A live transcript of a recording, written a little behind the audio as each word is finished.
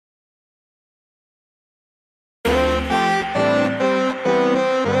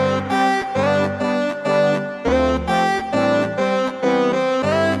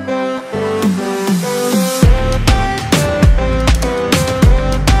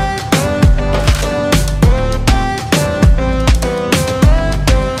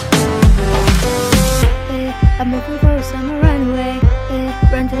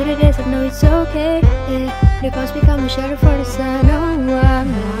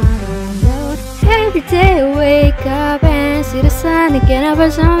wake up and see the sun again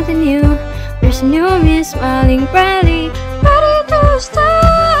about something new. There's a new me smiling brightly, ready to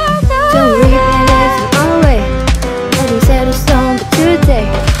start. Don't worry, it's on our way. Nothing set in stone, but today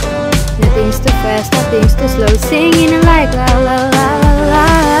nothing's too fast, nothing's too slow. Singing like la la la la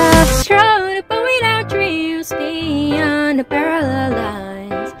la. Strode but without dreams beyond the parallel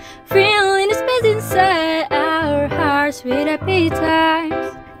lines, feeling the space inside our hearts with happy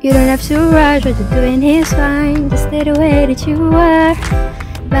times. You don't have to rush, what you're doing is fine. Just stay the way that you are.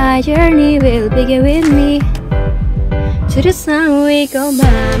 My journey will begin with me. To the sun we go, my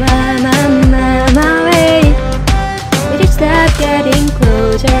way. We just stop getting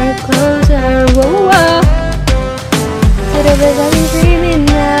closer, closer, whoa, whoa. To the best I've been dreaming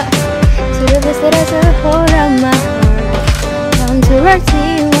now. To the best that has a hold on my heart. Come towards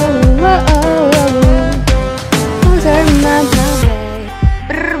me, whoa, whoa, whoa. Closer, my way.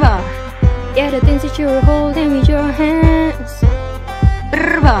 Yeah, the things that you're holding with your hands,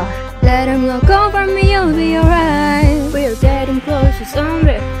 let them go from me, you'll be alright. We're getting close to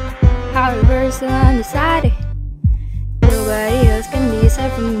somewhere. However, still undecided. Nobody else can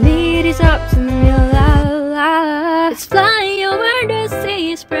decide for me. It is up to me, la la la. Let's fly over the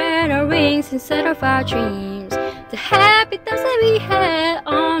sea, spread our wings instead of our dreams. The happy times that we had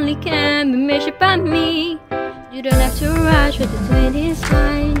only can be measured by me. You don't have to rush, what you're doing is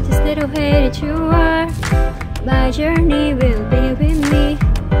fine. Just stay the way that you are. My journey will be with me.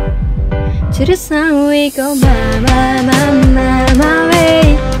 To the sun we go, my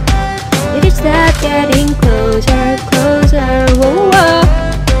way. We just stop getting closer, closer, whoa, whoa.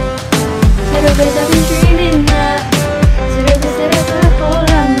 To the place I've been dreaming of. To the place that has a hold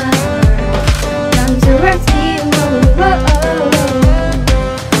on my heart. Come towards me, whoa, whoa, whoa.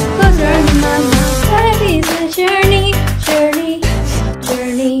 Closer to my mouth. Life is a journey, journey,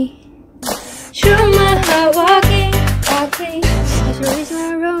 journey. Through my heart walking, walking. My story's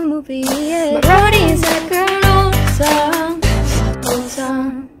my own movie, yeah. My road is like an old song, old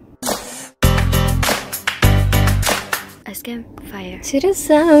song. As Campfire. To the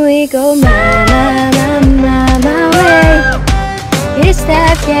sun we go, my way. We just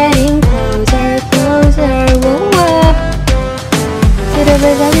stop getting closer, closer, whoa, whoa. To the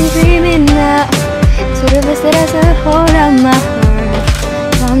best I've been dreaming now. To the best that has a hold on my heart.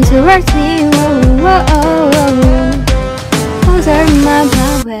 Come towards me, whoa, whoa, whoa. Closer, my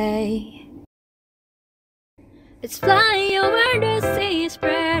way. Let's fly over the sea,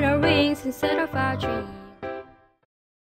 spread our wings instead of our dreams.